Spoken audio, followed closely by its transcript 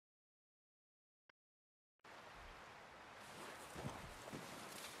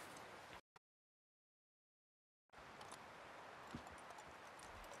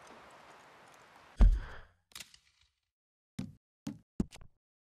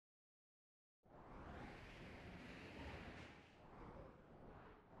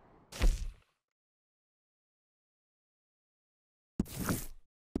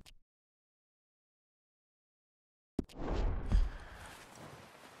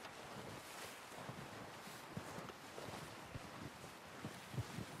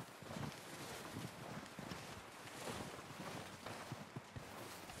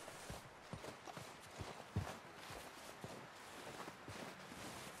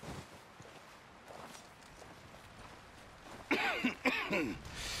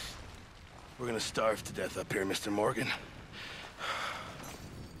We're gonna starve to death up here, Mr. Morgan.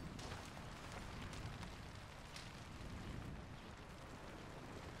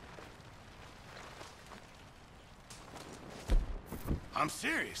 I'm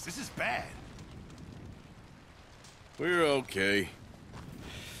serious. This is bad. We're okay.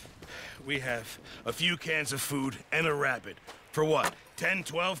 We have a few cans of food and a rabbit. For what, 10,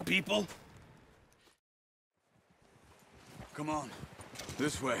 12 people? Come on.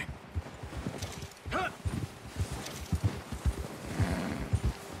 This way. Huh.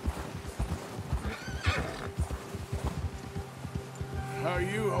 How are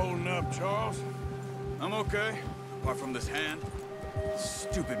you holding up, Charles? I'm okay, apart from this hand.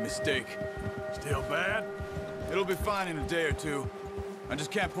 Stupid mistake. Still bad? It'll be fine in a day or two. I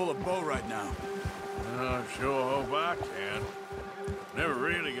just can't pull a bow right now. I sure hope I can. Never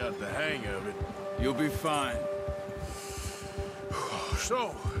really got the hang of it. You'll be fine.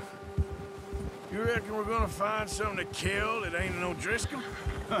 So, you reckon we're gonna find something to kill that ain't no Driscoll?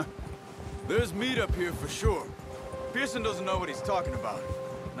 Huh. There's meat up here for sure. Pearson doesn't know what he's talking about.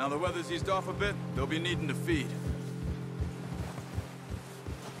 Now the weather's eased off a bit, they'll be needing to feed.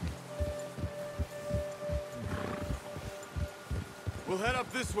 We'll head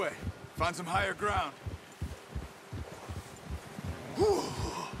up this way. Find some higher ground. Whew.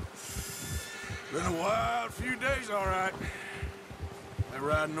 Been a wild few days, all right. That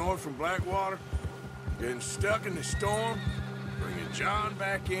ride north from Blackwater, getting stuck in the storm, bringing John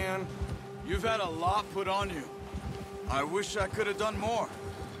back in. You've had a lot put on you. I wish I could have done more.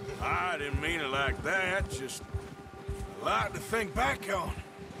 I didn't mean it like that, just a lot to think back on.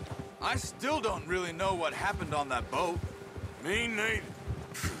 I still don't really know what happened on that boat. Me neither.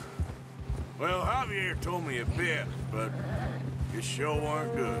 Well, Javier told me a bit, but it sure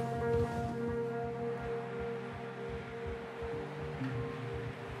weren't good.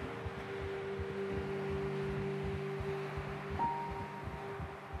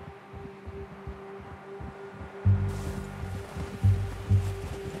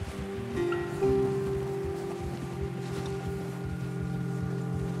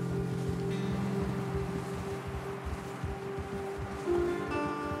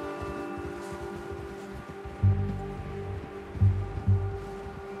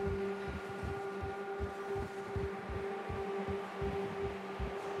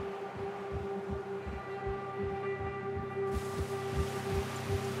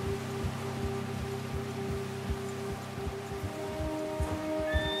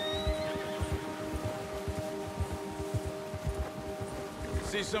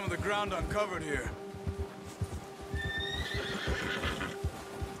 See some of the ground uncovered here.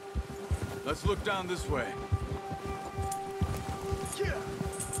 Let's look down this way.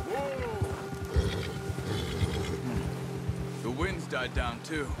 Whoa! The wind's died down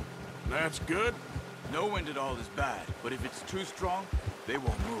too. That's good. No wind at all is bad, but if it's too strong, they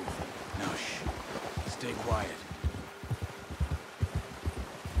won't move. Now shh. Stay quiet.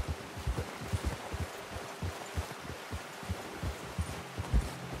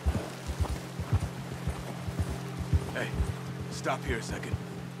 Hey, stop here a second.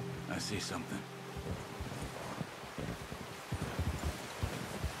 I see something.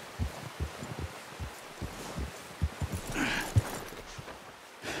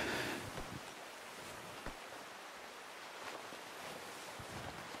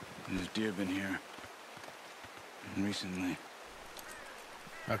 There's deer been here. Recently.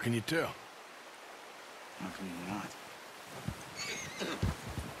 How can you tell? How can you not?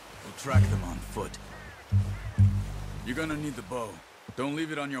 We'll track them on foot. You're gonna need the bow. Don't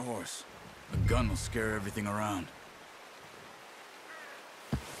leave it on your horse. A gun will scare everything around.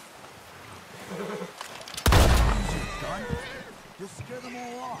 Use your gun? You'll scare them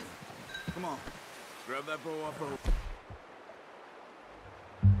all off. Come on. Grab that bow off her.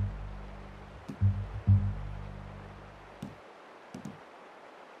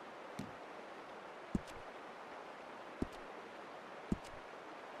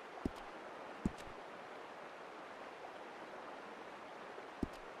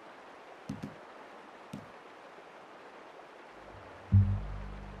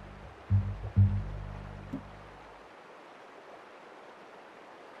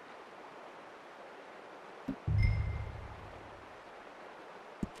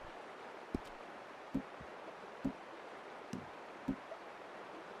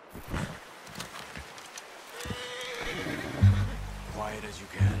 Quiet as you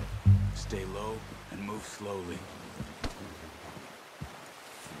can. Stay low and move slowly.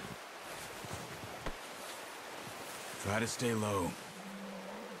 Try to stay low.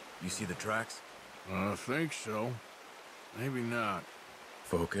 You see the tracks? I think so. Maybe not.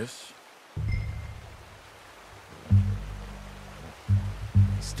 Focus.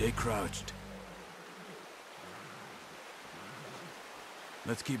 Stay crouched.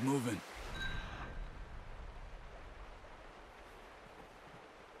 Let's keep moving.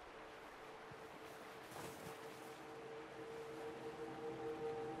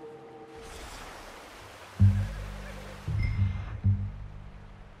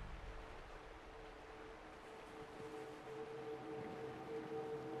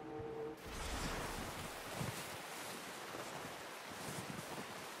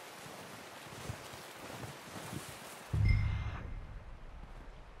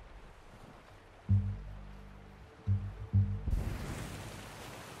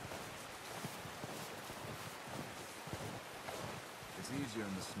 It's easier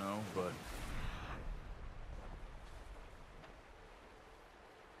in the snow, but...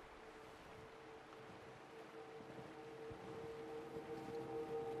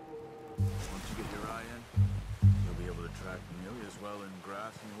 once you get your eye in, you'll be able to track nearly as well in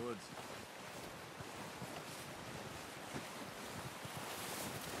grass and woods.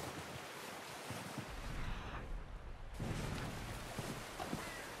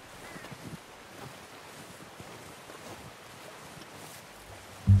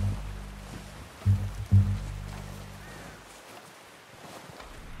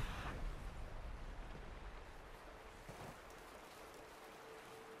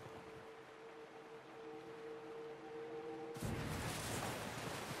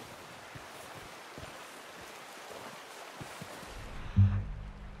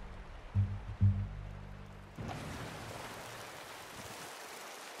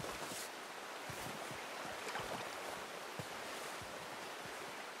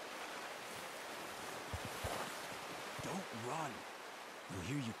 Run. You'll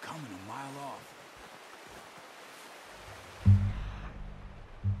hear you coming a mile off.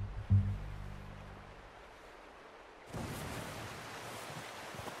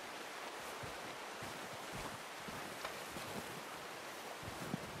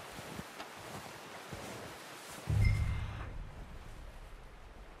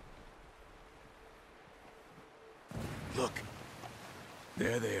 Look.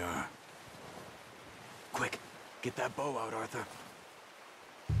 There they are. Quick. Get that bow out, Arthur.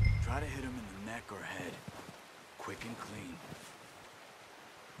 Try to hit him in the neck or head. Quick and clean.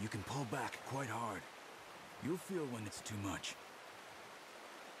 You can pull back quite hard. You'll feel when it's too much.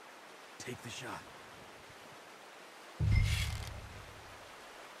 Take the shot.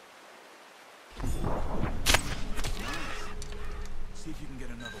 Nice. See if you can get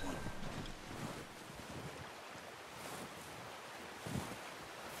another one.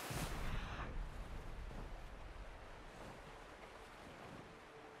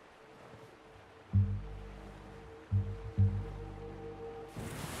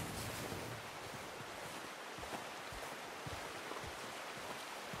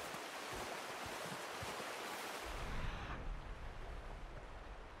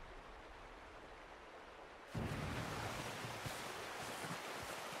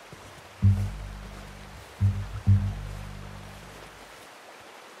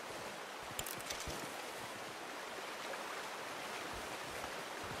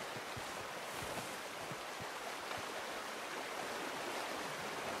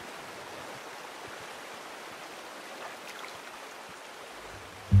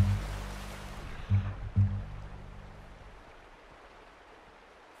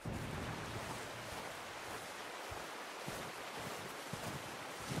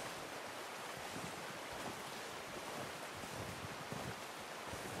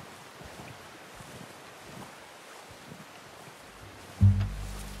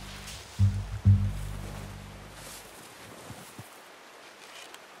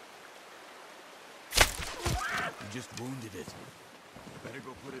 Just wounded it. Better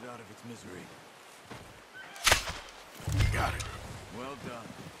go put it out of its misery. Got it. Well done.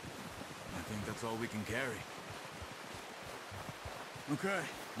 I think that's all we can carry. Okay,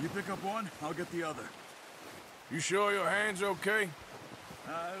 you pick up one, I'll get the other. You sure your hand's okay?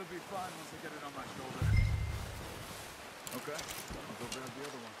 It'll be fine once I get it on my shoulder. Okay, I'll go grab the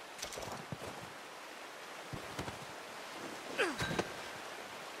other one.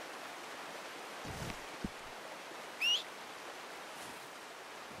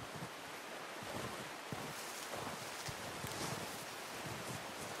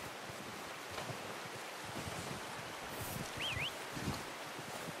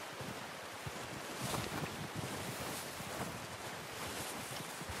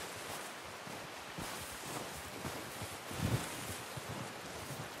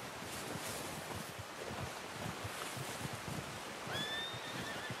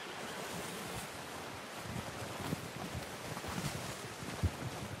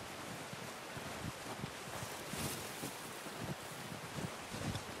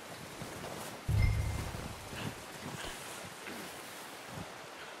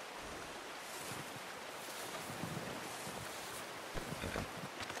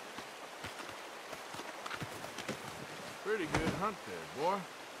 Pretty good hunt there, boy.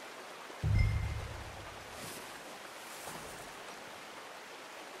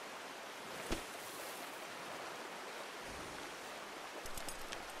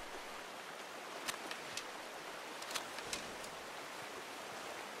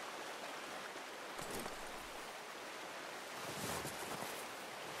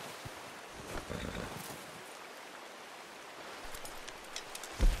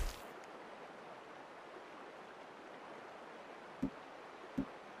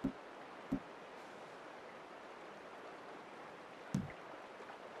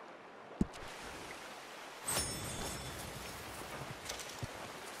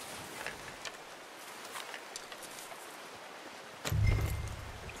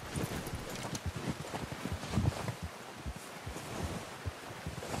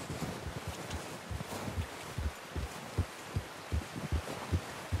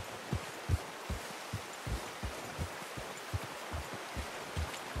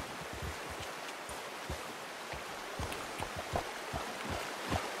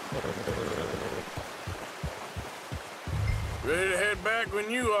 Ready to head back when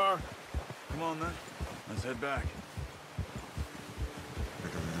you are. Come on, then. Let's head back.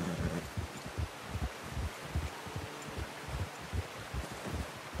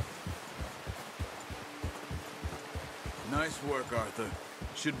 Nice work, Arthur.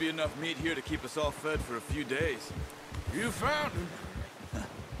 Should be enough meat here to keep us all fed for a few days. You found him.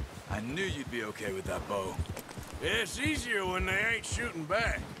 I knew you'd be okay with that bow. It's easier when they ain't shooting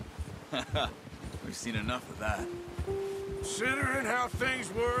back. We've seen enough of that. Considering how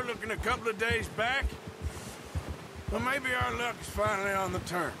things were looking a couple of days back, well, maybe our luck is finally on the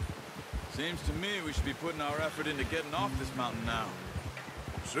turn. Seems to me we should be putting our effort into getting off this mountain now.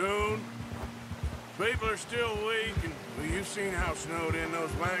 Soon. People are still weak, and well, you've seen how snowed in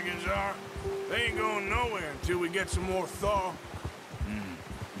those wagons are. They ain't going nowhere until we get some more thaw.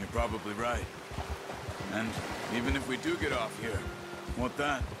 You're probably right. And even if we do get off here, what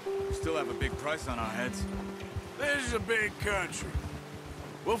then? We still have a big price on our heads. This is a big country.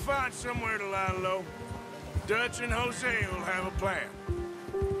 We'll find somewhere to lie low. Dutch and Jose will have a plan.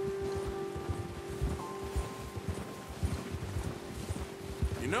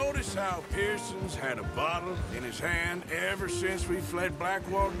 You notice how Pearson's had a bottle in his hand ever since we fled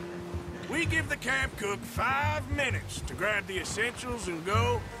Blackwater? We give the camp cook 5 minutes to grab the essentials and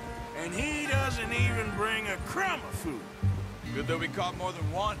go, and he doesn't even bring a crumb of food. Good that we caught more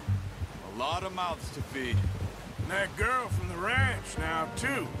than one. A lot of mouths to feed. And that girl from the ranch now,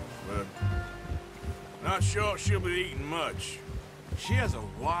 too. But not sure she'll be eating much. She has a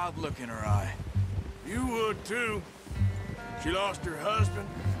wild look in her eye. You would, too. She lost her husband,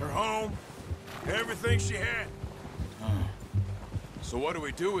 her home, everything she had. So what do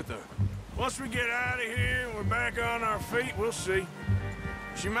we do with her? Once we get out of here and we're back on our feet, we'll see.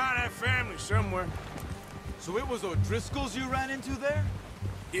 She might have family somewhere. So it was O'Driscoll's you ran into there?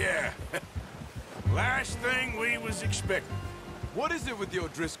 Yeah. Last thing we was expecting. What is it with the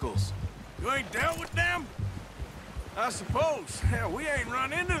O'Driscolls? You ain't dealt with them? I suppose. Hell, we ain't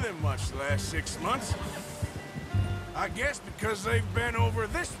run into them much the last 6 months. I guess because they've been over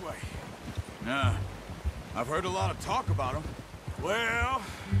this way. Yeah. I've heard a lot of talk about them. Well,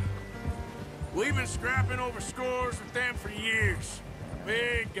 we've been scrapping over scores with them for years.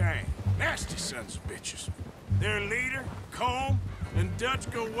 Big gang. Nasty sons of bitches. Their leader, Combe, and Dutch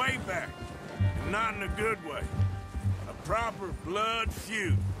go way back. And not in a good way. A proper blood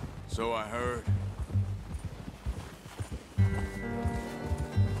feud. So I heard.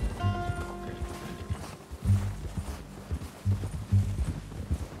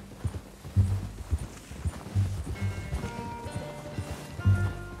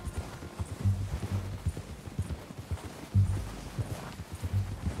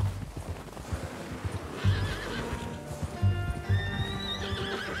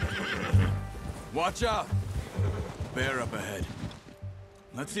 Watch out! Bear up ahead.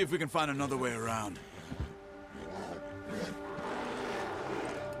 Let's see if we can find another way around.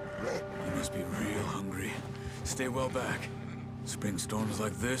 You must be real hungry. Stay well back. Spring storms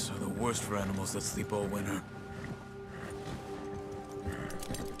like this are the worst for animals that sleep all winter.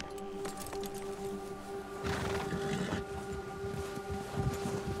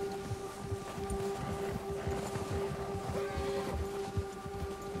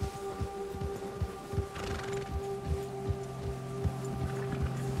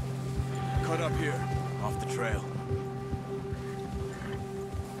 Cut up here, off the trail.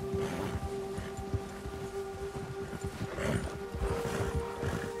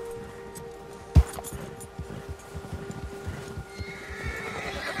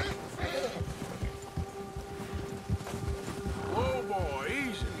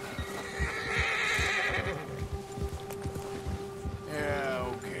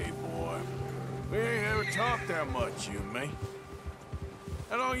 minutes, you and me.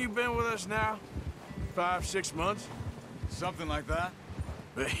 How long you been with us now? 5, 6 months? Something like that?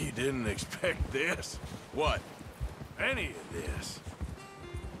 Bet you didn't expect this. What? Any of this.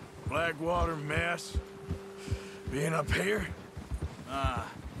 Blackwater mess. Being up here.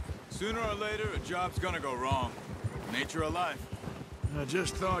 Sooner or later, a job's gonna go wrong. Nature of life. I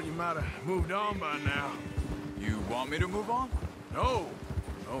just thought you might have moved on by now. You want me to move on? No.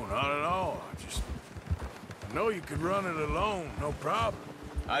 No, not at all. I know you could run it alone, no problem.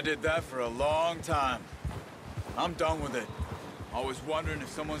 I did that for a long time. I'm done with it. Always wondering if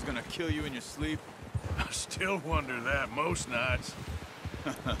someone's gonna kill you in your sleep. I still wonder that most nights.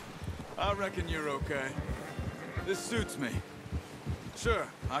 I reckon you're okay. This suits me. Sure,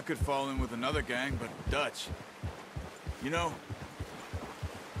 I could fall in with another gang, but Dutch... You know,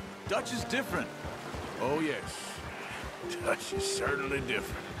 Dutch is different. Oh, yes. Dutch is certainly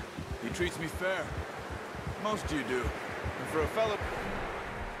different. He treats me fair. Most of you do. And for a fellow...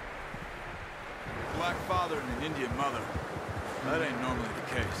 black father and an Indian mother, that ain't normally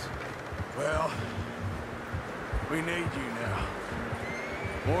the case. Well, we need you now.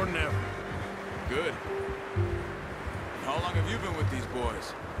 More than ever. Good. And how long have you been with these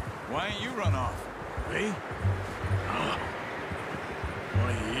boys? Why ain't you run off? Me? Oh,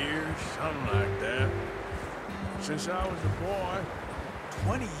 20 years, something like that. Since I was a boy.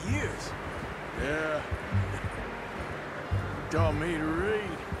 20 years? Yeah. He taught me to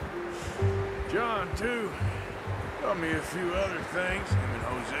read. John, too. Taught me a few other things, him and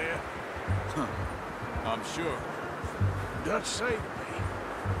Hosea. I'm sure. Dutch saved me.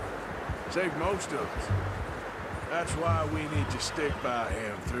 Saved most of us. That's why we need to stick by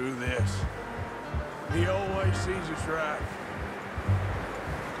him through this. He always sees us right.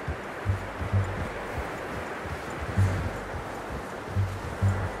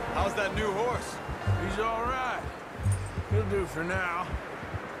 How's that new horse? He's all right. He'll do for now.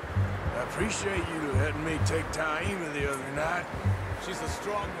 I appreciate you letting me take Taima the other night. She's a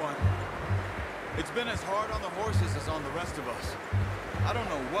strong one. It's been as hard on the horses as on the rest of us. I don't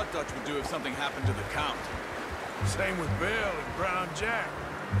know what Dutch would do if something happened to the Count. Same with Bill and Brown Jack.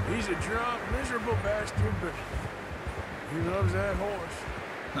 He's a drunk, miserable bastard, but he loves that horse.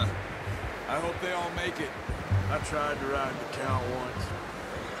 I hope they all make it. I tried to ride the Count once.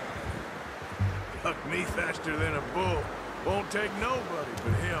 Hucked me faster than a bull. Won't take nobody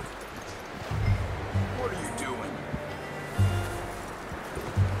but him. What are you doing?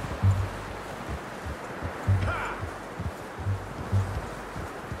 Ha!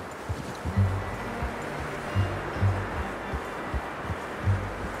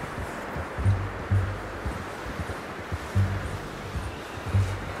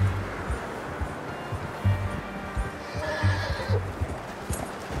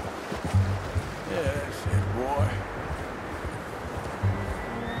 Yeah, that's it, boy.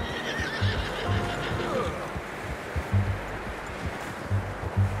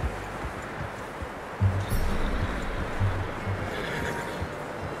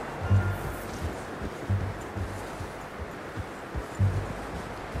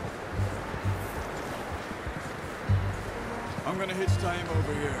 I'm gonna hitch time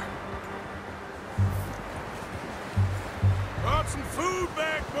over here. Brought some food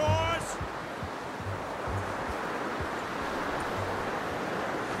back, boys!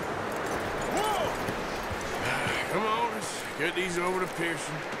 Whoa! Come on, let's get these over to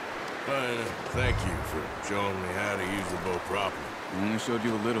Pearson. Thank you for showing me how to use the bow properly. I only showed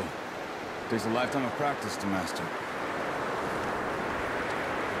you a little. Takes a lifetime of practice to master.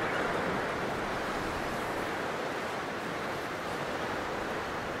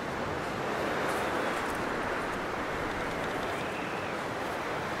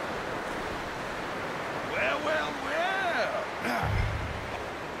 Well.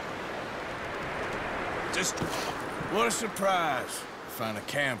 Just what a surprise. Find a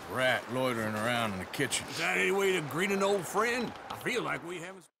camp rat loitering around in the kitchen. Is that any way to greet an old friend? I feel like we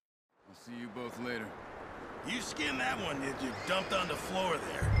haven't... I'll see you both later. You skinned that one, did you? Dumped on the floor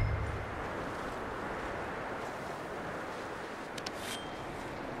there.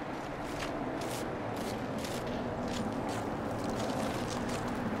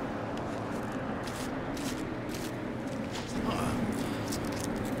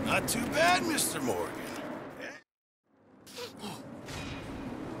 Not too bad, Mr. Morgan.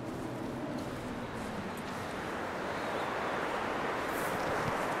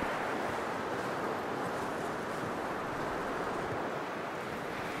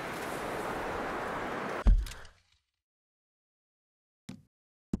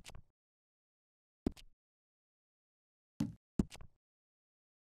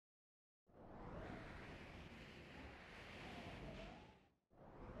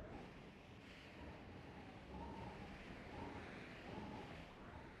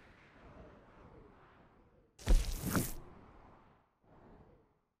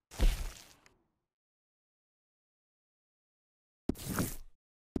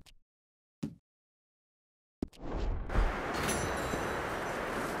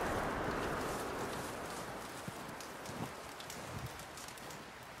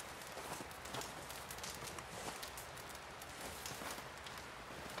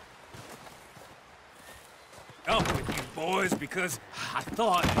 boys, because I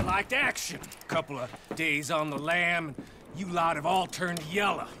thought you liked action. Couple of days on the lam, and you lot have all turned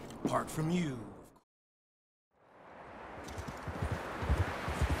yellow, apart from you.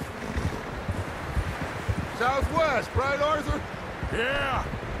 Southwest, right, Arthur? Yeah.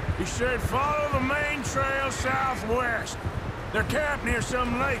 He said follow the main trail southwest. They're camped near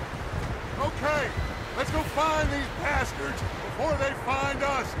some lake. Okay, let's go find these bastards before they find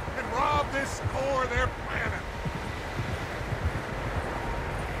us and rob this core they're planning.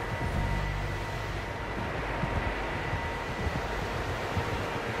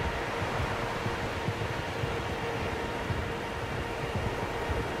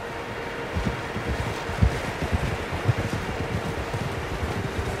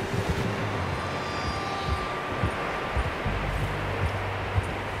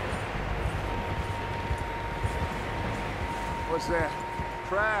 What's that?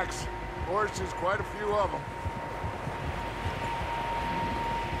 Tracks. Horses, quite a few of them.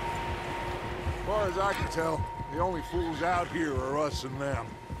 As far as I can tell, the only fools out here are us and them.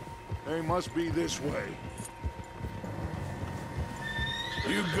 They must be this way.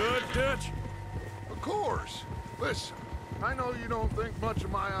 You good, Dutch? Of course. Listen, I know you don't think much of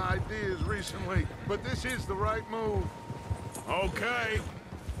my ideas recently, but this is the right move. Okay.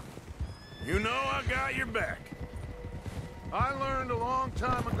 You know I got your back. I learned a long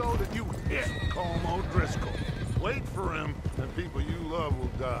time ago that you hit Colm O'Driscoll. Wait for him, and people you love will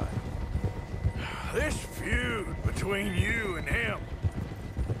die. This feud between you and him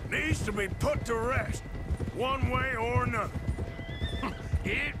needs to be put to rest, one way or another.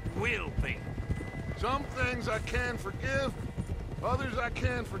 It will be. Some things I can forgive, others I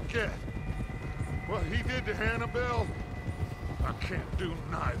can forget. What he did to Hannibal, I can't do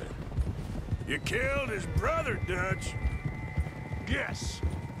neither. You killed his brother, Dutch. Yes,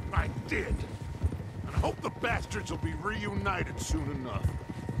 I did. And I hope the bastards will be reunited soon enough.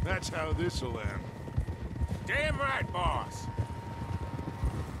 That's how this'll end. Damn right, boss.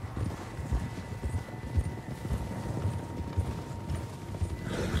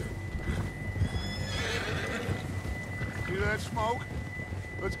 See that smoke?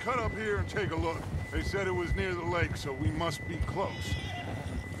 Let's cut up here and take a look. They said it was near the lake, so we must be close.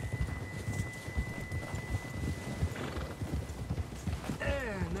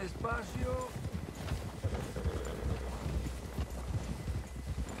 Despacio.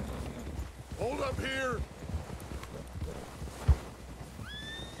 Hold up here!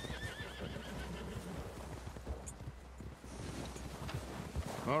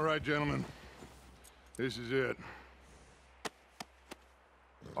 All right, gentlemen. This is it.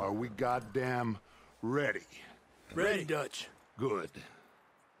 Are we goddamn ready? Ready, Dutch. Good.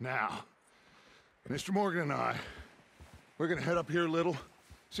 Now, Mr. Morgan and I, we're gonna head up here a little,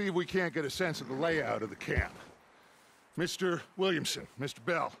 see if we can't get a sense of the layout of the camp. Mr. Williamson, Mr.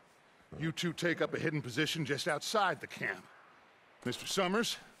 Bell, you two take up a hidden position just outside the camp. Mr.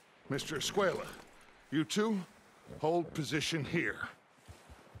 Summers, Mr. Escuela, you two hold position here.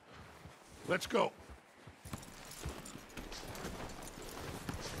 Let's go.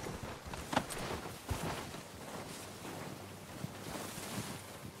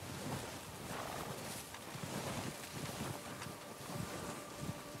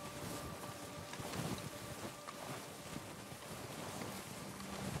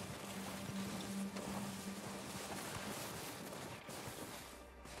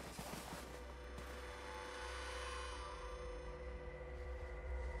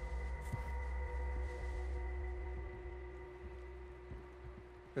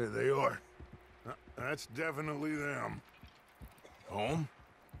 There they are. That's definitely them. Home?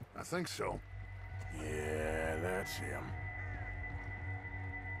 I think so. Yeah, that's him.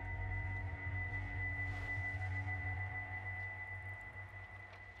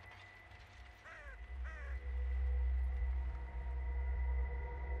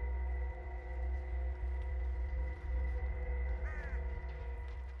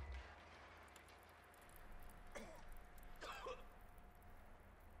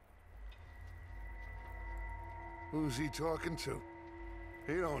 Who's he talking to?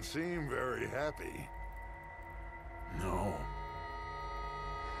 He don't seem very happy. No.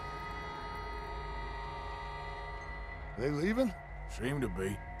 They leaving? Seem to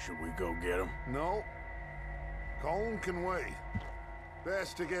be. Should we go get them? No. Colm can wait.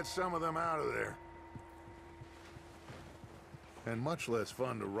 Best to get some of them out of there. And much less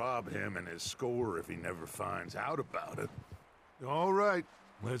fun to rob him and his score if he never finds out about it. All right.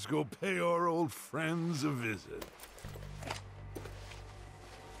 Let's go pay our old friends a visit.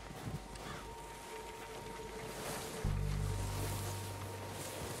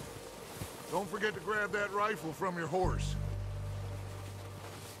 Don't forget to grab that rifle from your horse.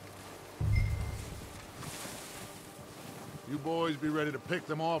 You boys be ready to pick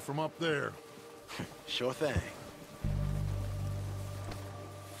them off from up there. Sure thing.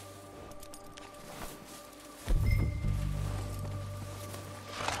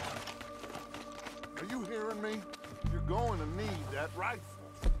 Are you hearing me? You're going to need that rifle.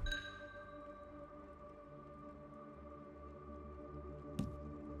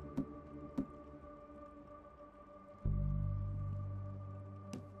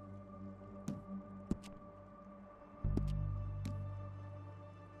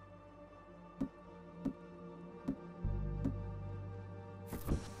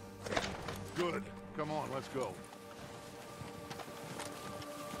 Good. Come on, let's go.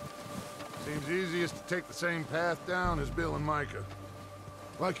 Seems easiest to take the same path down as Bill and Micah.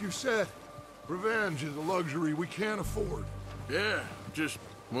 Like you said, revenge is a luxury we can't afford. Yeah, just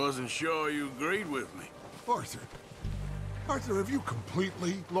wasn't sure you agreed with me. Arthur. Arthur, have you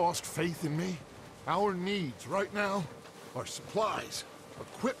completely lost faith in me? Our needs right now are supplies,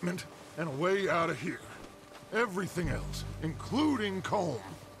 equipment, and a way out of here. Everything else, including Colm,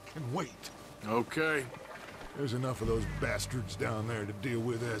 can wait. Okay. There's enough of those bastards down there to deal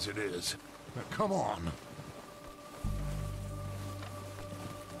with as it is. Now, come on.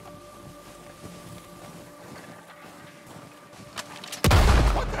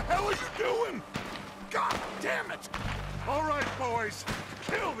 What the hell are you doing? God damn it! All right, boys.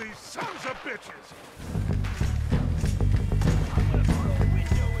 Kill these sons of bitches!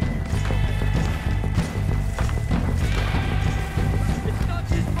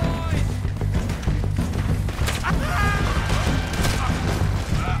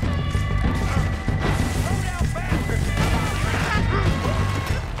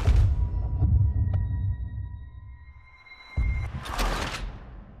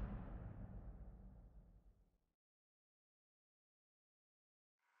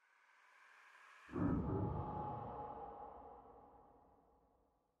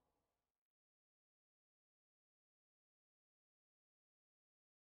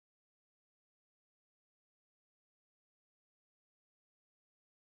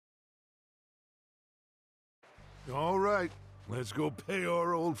 All right, let's go pay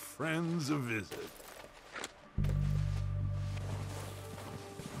our old friends a visit.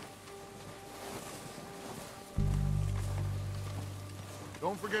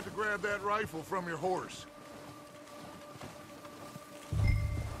 Don't forget to grab that rifle from your horse.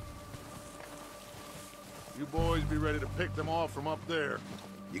 You boys be ready to pick them off from up there.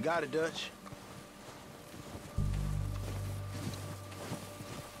 You got it, Dutch.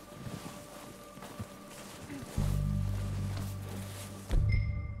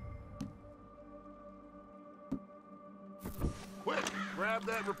 Quick, grab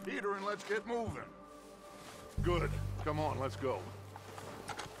that repeater and let's get moving. Good. Come on, let's go.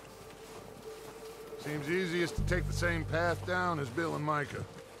 Seems easiest to take the same path down as Bill and Micah.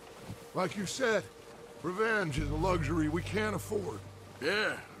 Like you said, revenge is a luxury we can't afford.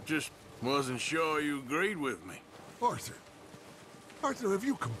 Yeah, just wasn't sure you agreed with me. Arthur. Arthur, have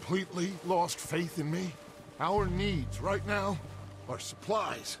you completely lost faith in me? Our needs right now are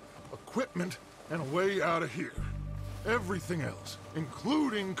supplies, equipment, and a way out of here. Everything else,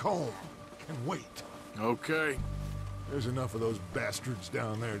 including Colm, can wait. Okay. There's enough of those bastards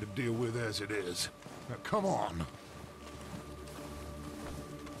down there to deal with as it is. Now, come on.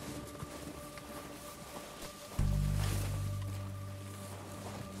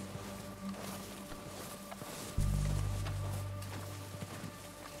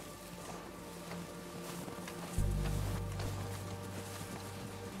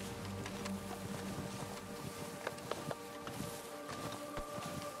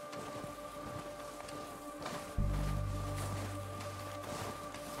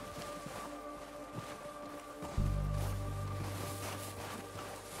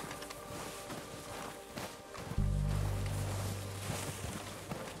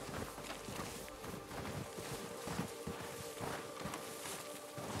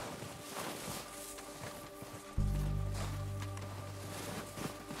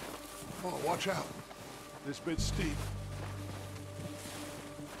 Oh, watch out. This bit's steep.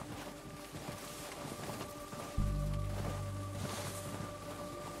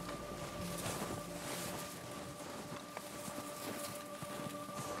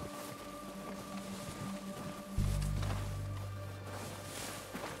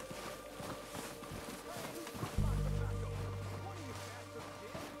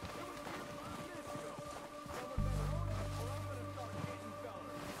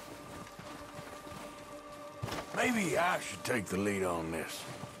 Maybe I should take the lead on this.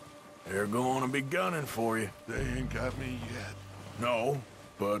 They're going to be gunning for you. They ain't got me yet. No,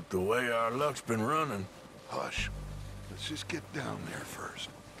 but the way our luck's been running... Hush. Let's just get down there first.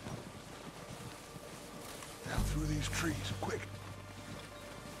 Down through these trees, quick.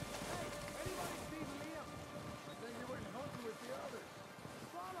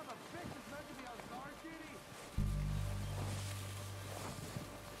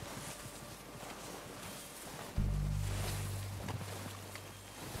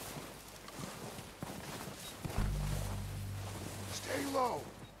 Stay low.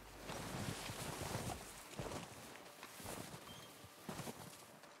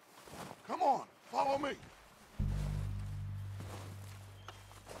 Come on, follow me.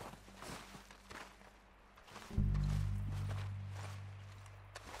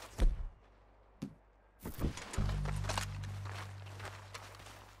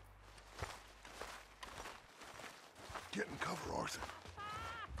 Get in cover, Arthur.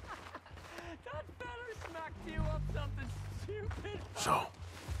 That feller smacked you up something stupid. So,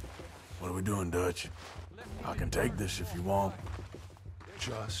 what are we doing, Dutch? I can take this if you want.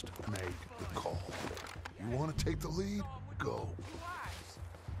 Just make the call. You want to take the lead? Go.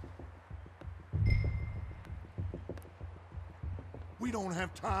 We don't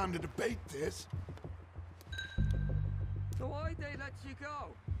have time to debate this. So why'd they let you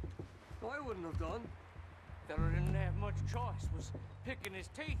go? I wouldn't have done. Feller didn't have much choice, was picking his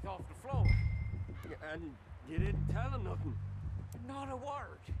teeth off the floor. And you didn't tell him nothing? Not a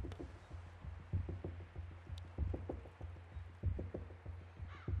word.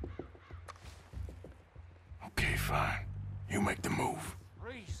 Okay, fine. You make the move.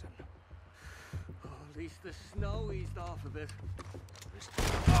 Reason. Oh, at least the snow eased off a bit.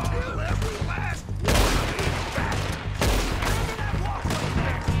 Kill every last one of these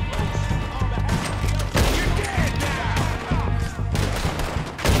You're dead now!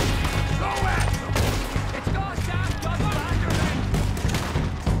 Go at them! It's gone down,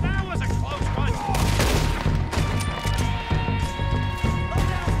 That was a close one. Slow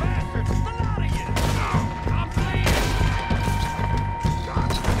down, bastard! The lot of you! I'm bleeding.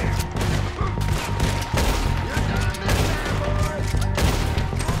 You're done this time, boys.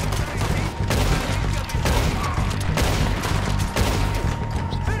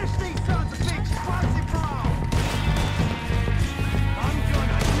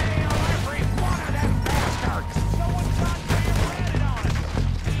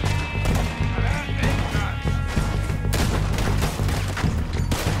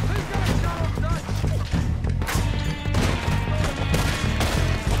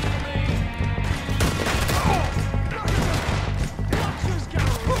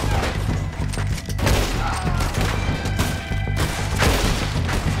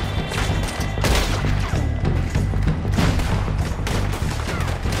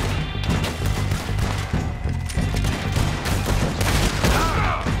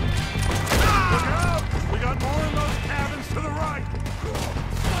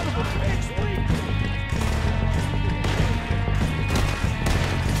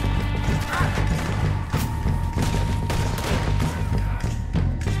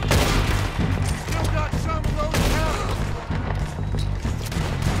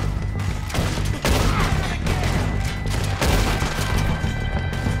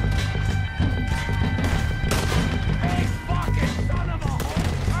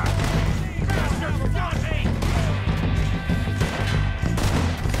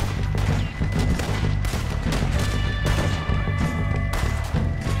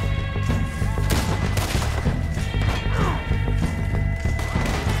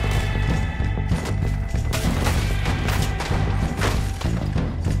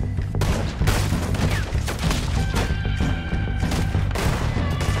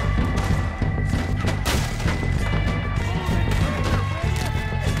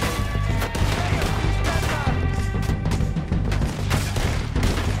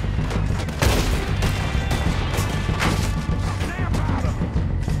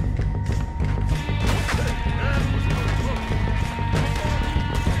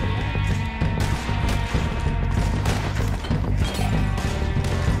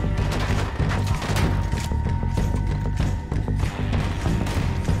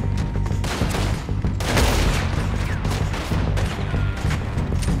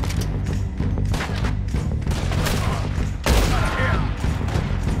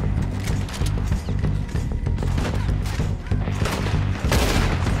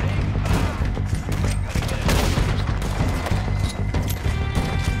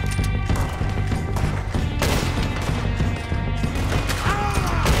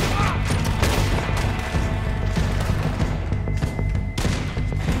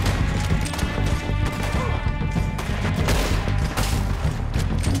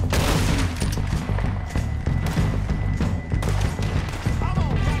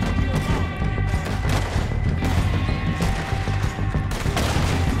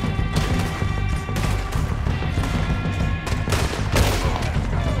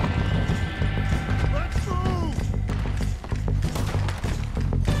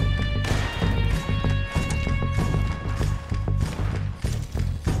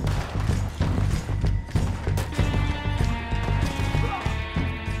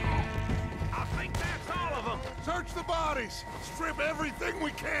 bodies! Strip everything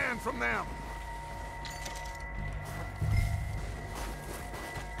we can from them!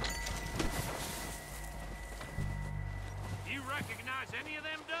 You recognize any of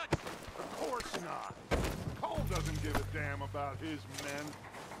them, Dutch? Of course not. Cole doesn't give a damn about his men.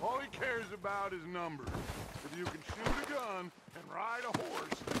 All he cares about is numbers. If you can shoot a gun and ride a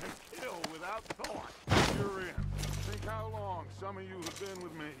horse and kill without thought, you're in. Think how long some of you have been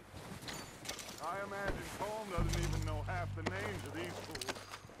with me. I imagine Colm doesn't even know half the names of these fools.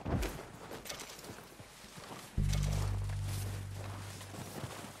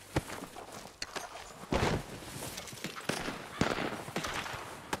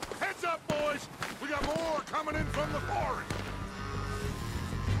 Heads up, boys! We got more coming in from the forest!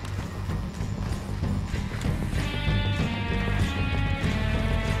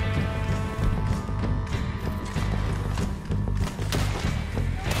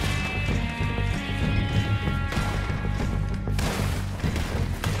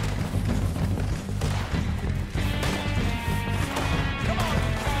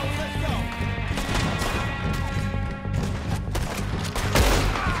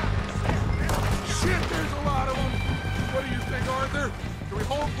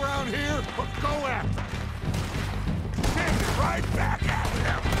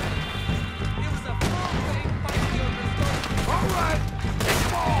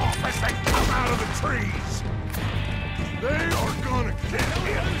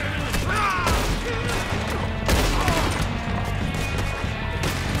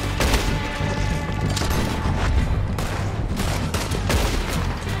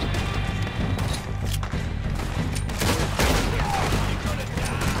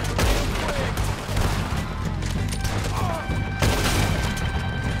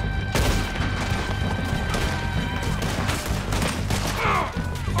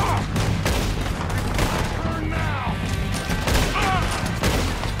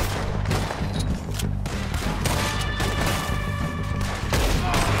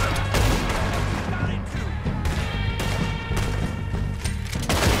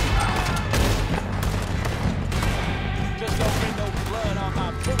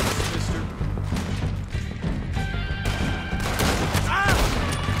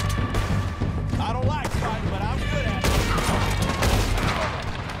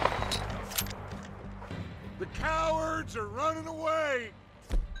 Are running away!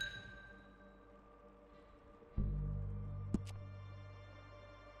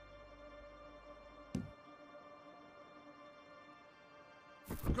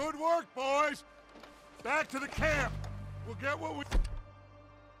 Good work, boys! Back to the camp! We'll get what we...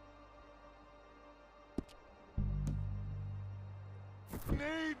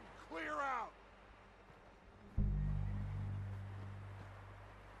 need clear out!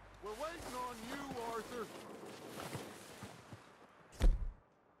 We're waiting on you, Arthur.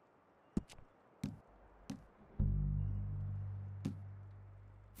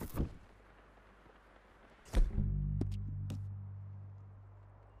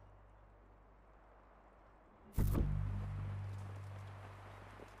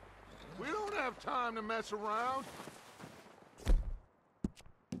 We don't have time to mess around.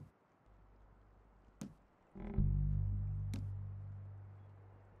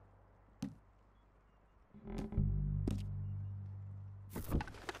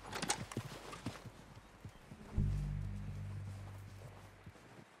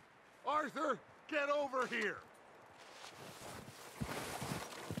 Arthur, get over here!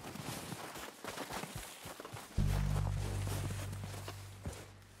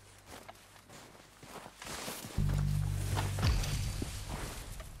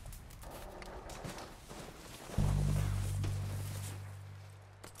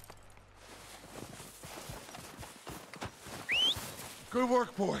 Good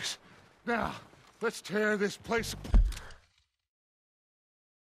work, boys. Now, let's tear this place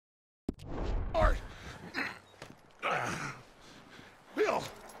apart. Bill,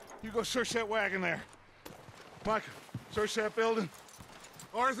 you go search that wagon there. Mike, search that building.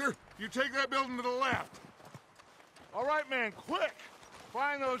 Arthur, you take that building to the left. All right, man, quick.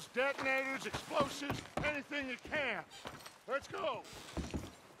 Find those detonators, explosives, anything you can. Let's go.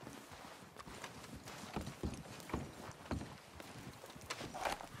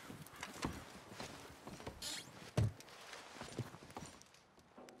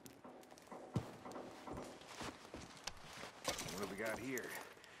 What do we got here?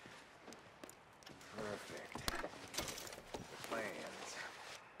 Perfect. Plans.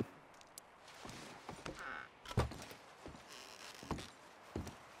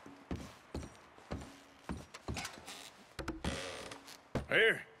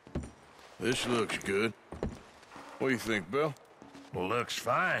 Here. This looks good. What do you think, Bill? Looks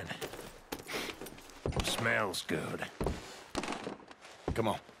fine. Smells good. Come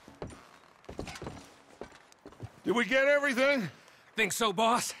on. Did we get everything? Think so,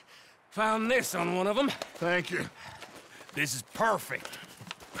 boss? Found this on one of them. Thank you. This is perfect.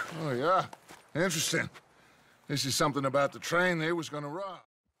 Oh, yeah? Interesting. This is something about the train they was gonna rob.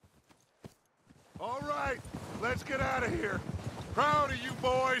 All right, let's get out of here. Proud of you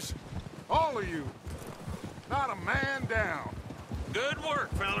boys. All of you. Not a man down. Good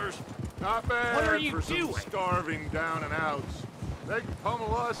work, fellers. Not bad What are you for some doing? starving down and outs. They can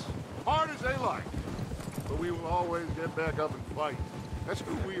pummel us hard as they like. But we will always get back up and fight. That's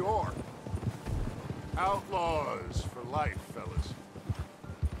who we are. Outlaws for life, fellas.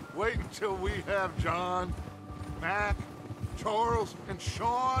 Wait until we have John, Mac, Charles, and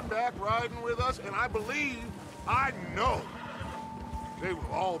Sean back riding with us, and I know, they will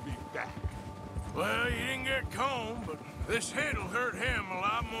all be back. Well, you didn't get Combe, but this hit'll hurt him a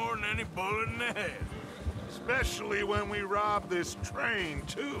lot more than any bullet in the head. Especially when we rob this train,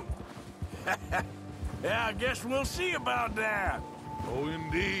 too. Yeah, I guess we'll see about that. Oh,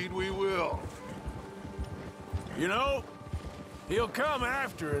 indeed we will. You know, he'll come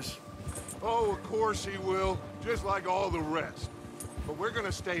after us. Oh, of course he will, just like all the rest. But we're gonna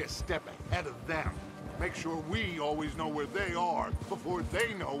stay a step ahead of them. Make sure we always know where they are before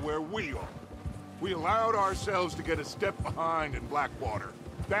they know where we are. We allowed ourselves to get a step behind in Blackwater.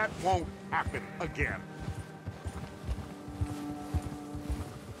 That won't happen again.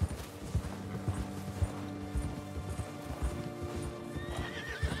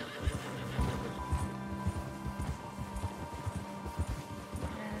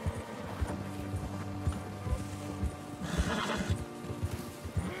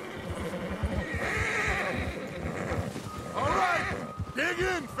 All right, dig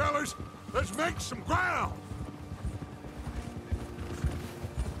in, fellas. Let's make some ground.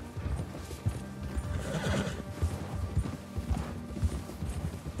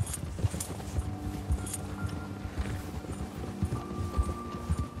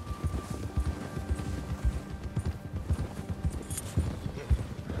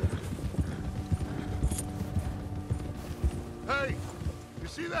 Hey, you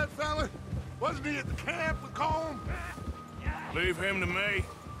see that fella? Wasn't he at the camp with Colm? Leave him to me.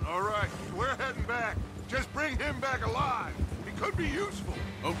 All right, we're heading back. Just bring him back alive. He could be useful.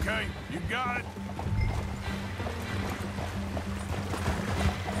 Okay, you got it.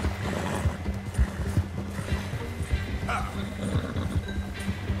 Ah!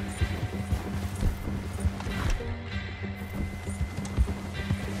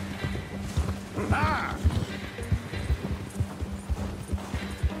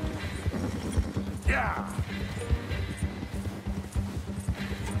 Yeah!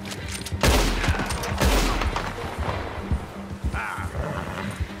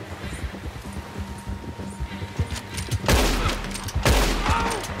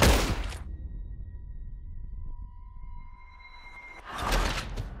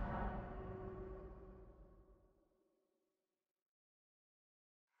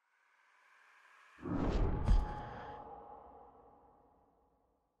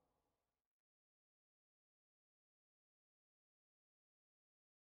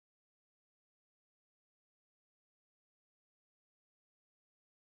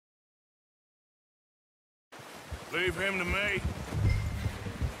 Leave him to me.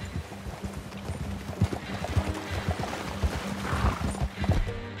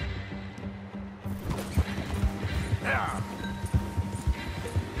 Yeah!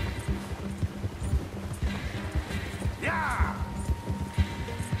 Yeah!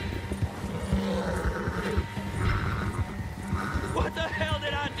 What the hell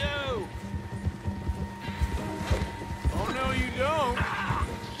did I do? Oh, no, you don't. Ah,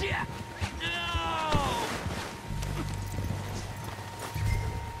 shit! No!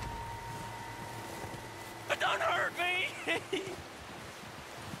 Don't hurt me!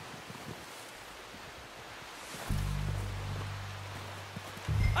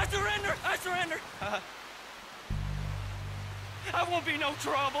 I surrender! I surrender! I won't be no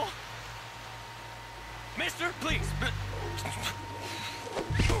trouble. Mister, please.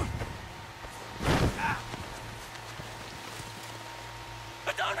 Ah.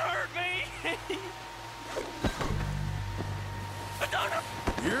 Don't hurt me! Don't hurt.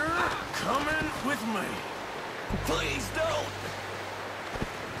 You're coming with me. Please don't!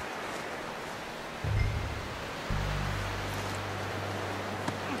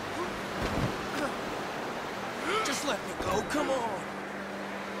 Just let me go, come on!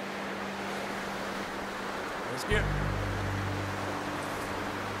 Let's get...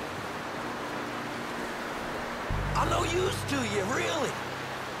 I'm no use to you, really.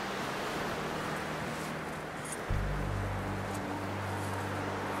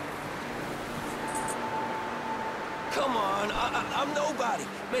 Come on, I'm nobody,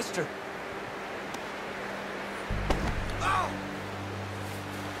 mister. Oh!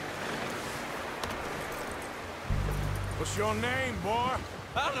 What's your name, boy?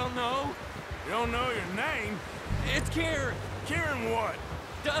 I don't know. You don't know your name? It's Kieran. Kieran what?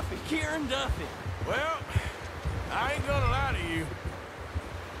 Duffy, Kieran Duffy. Well, I ain't gonna lie to you.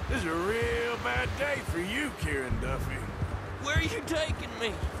 This is a real bad day for you, Kieran Duffy. Where are you taking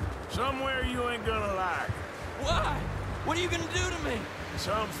me? Somewhere you ain't gonna like. Why? What are you gonna do to me?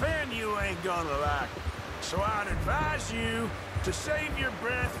 Something you ain't gonna like. So I'd advise you to save your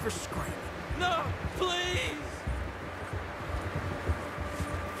breath for screaming. No, please!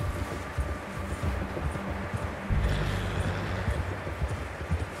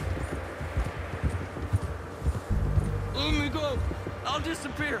 Let me go. I'll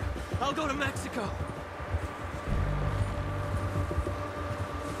disappear. I'll go to Mexico.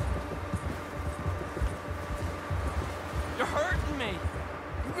 You're hurting me.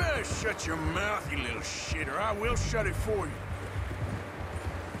 You better shut your mouth, you little shit, or I will shut it for you.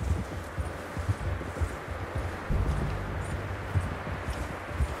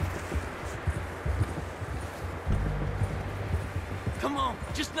 Come on,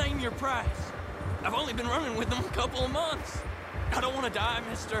 just name your price. I've only been running with them a couple of months. I don't want to die,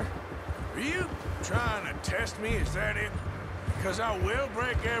 mister. Are you trying to test me? Is that it? Because I will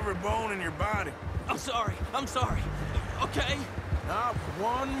break every bone in your body. I'm sorry. Okay? Not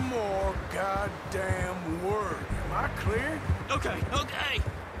one more goddamn word. Am I clear? Okay.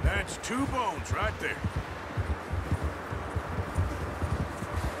 That's 2 bones right there.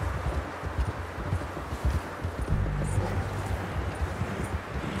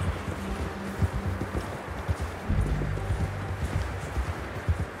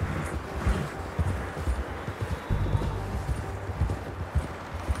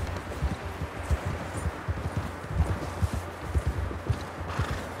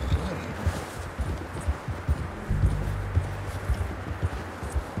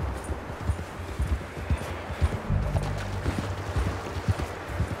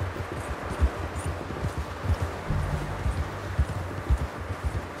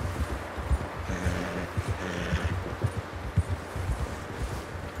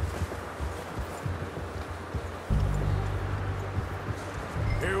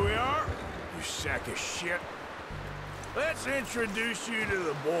 Sack of shit. Let's introduce you to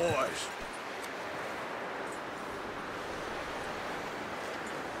the boys.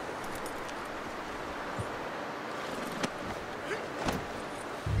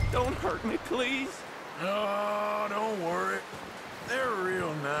 Don't hurt me, please. No, don't worry. They're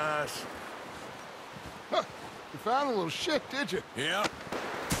real nice. Huh. You found a little shit, did you? Yeah.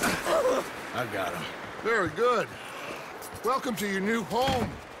 I got him. Very good. Welcome to your new home.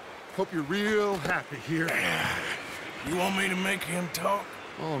 Hope you're real happy here. You want me to make him talk?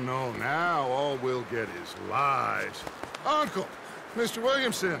 Oh, no. Now all we'll get is lies. Uncle, Mr.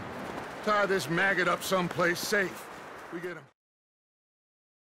 Williamson, tie this maggot up someplace safe. We get him.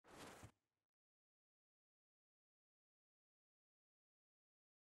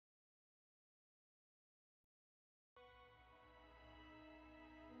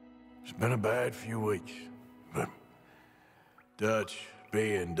 It's been a bad few weeks, but Dutch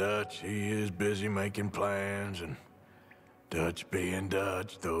being Dutch, he is busy making plans, and Dutch being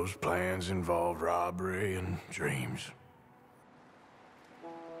Dutch, those plans involve robbery and dreams.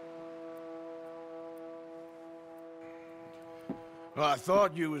 Well, I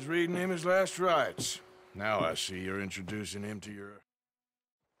thought you was reading him his last rites. Now I see you're introducing him to your...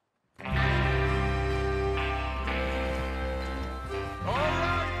 All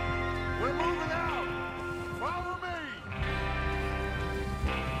right, we're moving out. Follow me.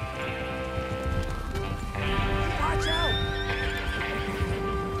 Watch out!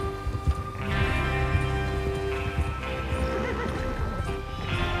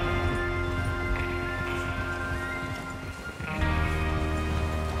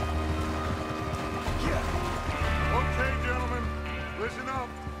 Okay, gentlemen, listen up,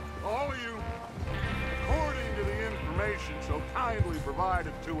 all of you. According to the information so kindly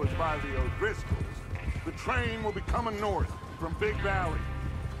provided to us by the O'Driscolls, the train will be coming north from Big Valley.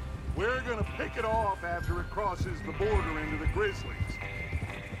 We're gonna pick it off after it crosses the border into the Grizzlies.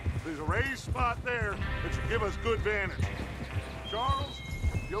 There's a raised spot there that should give us good vantage. Charles,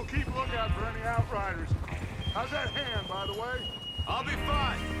 you'll keep lookout for any outriders. How's that hand, by the way? I'll be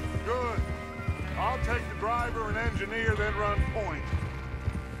fine. Good. I'll take the driver and engineer, then run point.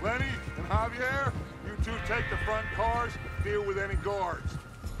 Lenny and Javier, you two take the front cars, deal with any guards.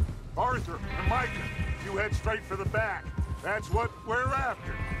 Arthur and Micah, you head straight for the back. That's what we're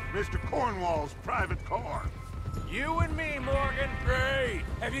after. Mr. Cornwall's private car. You and me, Morgan. Great.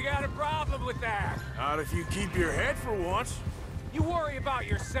 Have you got a problem with that? Not if you keep your head for once. You worry about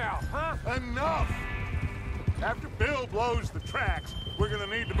yourself, huh? Enough! After Bill blows the tracks, we're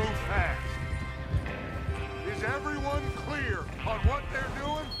gonna need to move fast. Is everyone clear on what they're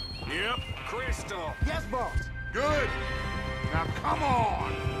doing? Yep. Crystal. Yes, boss. Good. Now come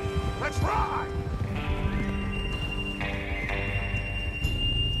on. Let's ride.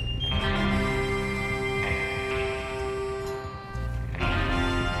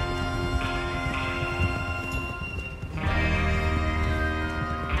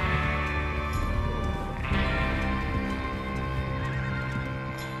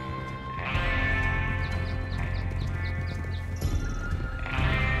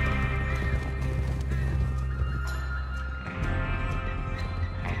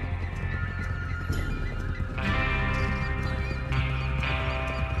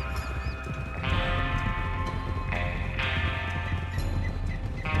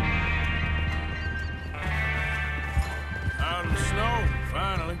 Out in the snow,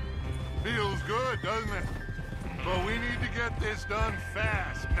 finally. Feels good, doesn't it? But we need to get this done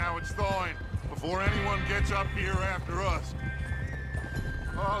fast. Now it's thawing, before anyone gets up here after us.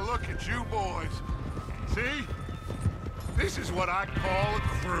 Oh, look at you boys. See? This is what I call a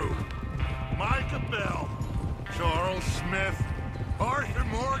crew. Micah Bell, Charles Smith, Arthur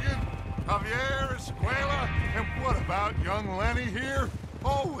Morgan, Javier Escuela, and what about young Lenny here?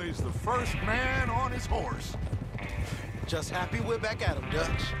 Always the first man on his horse. Just happy we're back at him,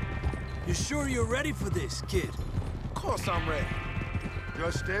 Dutch. You sure you're ready for this, kid? Of course I'm ready.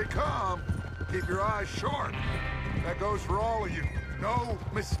 Just stay calm. Keep your eyes sharp. That goes for all of you. No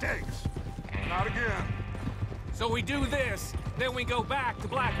mistakes. Not again. So we do this, then we go back to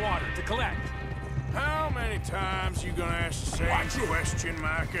Blackwater to collect. How many times you gonna ask the same question,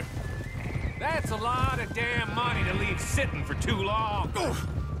 Micah? That's a lot of damn money to leave sitting for too long.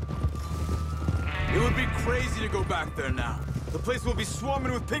 It would be crazy to go back there now. The place will be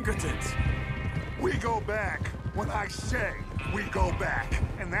swarming with Pinkertons. We go back when I say we go back,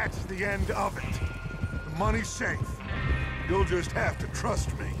 and that's the end of it. The money's safe. You'll just have to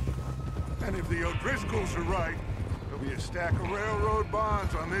trust me. And if the O'Driscolls are right, there'll be a stack of railroad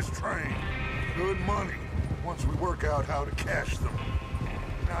bonds on this train. Good money, once we work out how to cash them.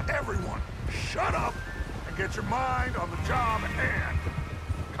 Now everyone, shut up and get your mind on the job at hand.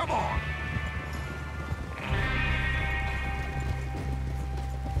 Come on.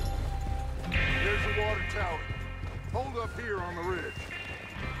 There's the water tower. Hold up here on the ridge.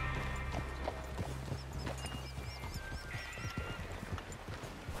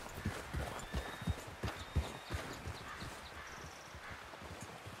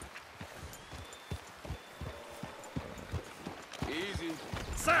 Easy.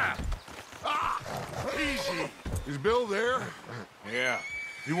 Sir! Easy. Is Bill there? Yeah.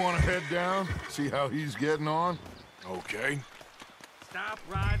 You want to head down, see how he's getting on? Okay. Stop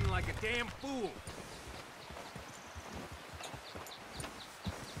riding like a damn fool.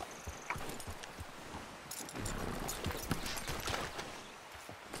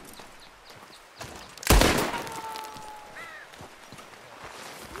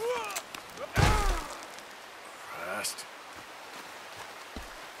 Fast.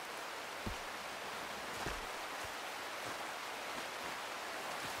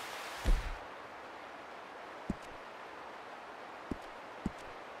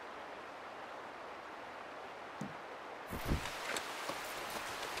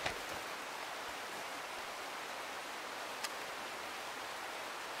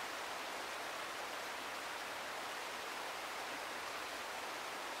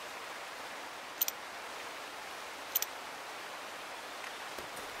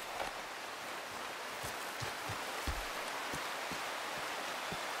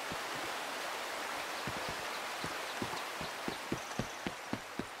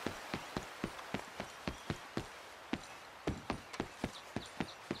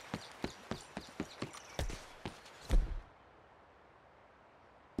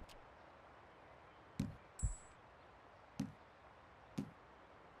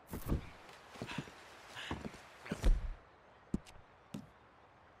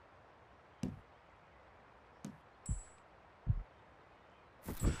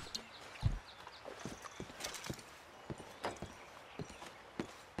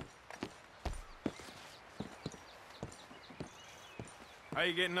 How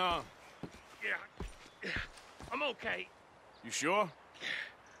you getting on? Yeah, I'm okay. You sure?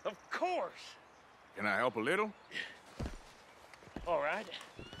 Of course. Can I help a little? All right.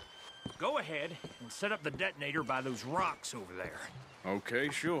 Go ahead and set up the detonator by those rocks over there. Okay,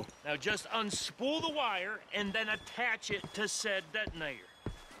 sure. Now just unspool the wire and then attach it to said detonator.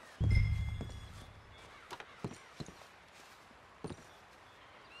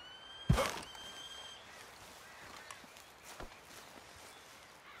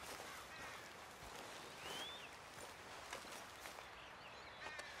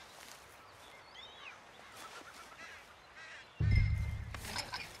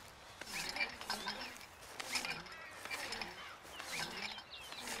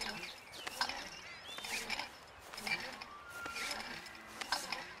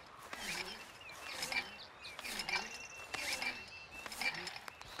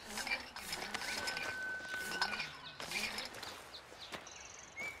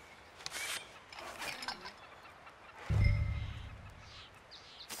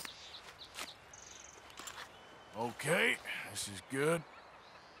 Okay, this is good.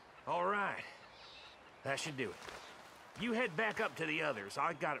 All right. That should do it. You head back up to the others.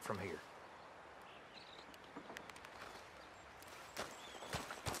 I got it from here.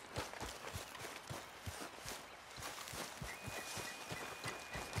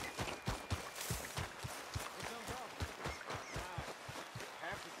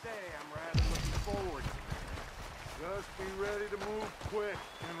 Have to say, I'm rather looking forward. Just be ready to move quick,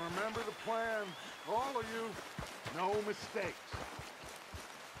 and remember the plan. All of you, no mistakes.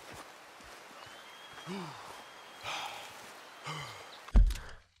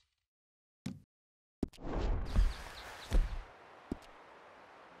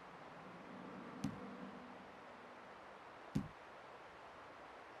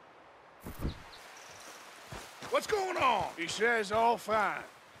 What's going on? He says all fine.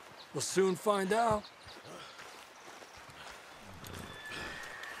 We'll soon find out.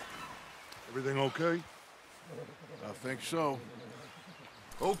 Everything okay? I think so.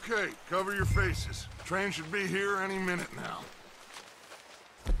 Okay, cover your faces. Train should be here any minute now.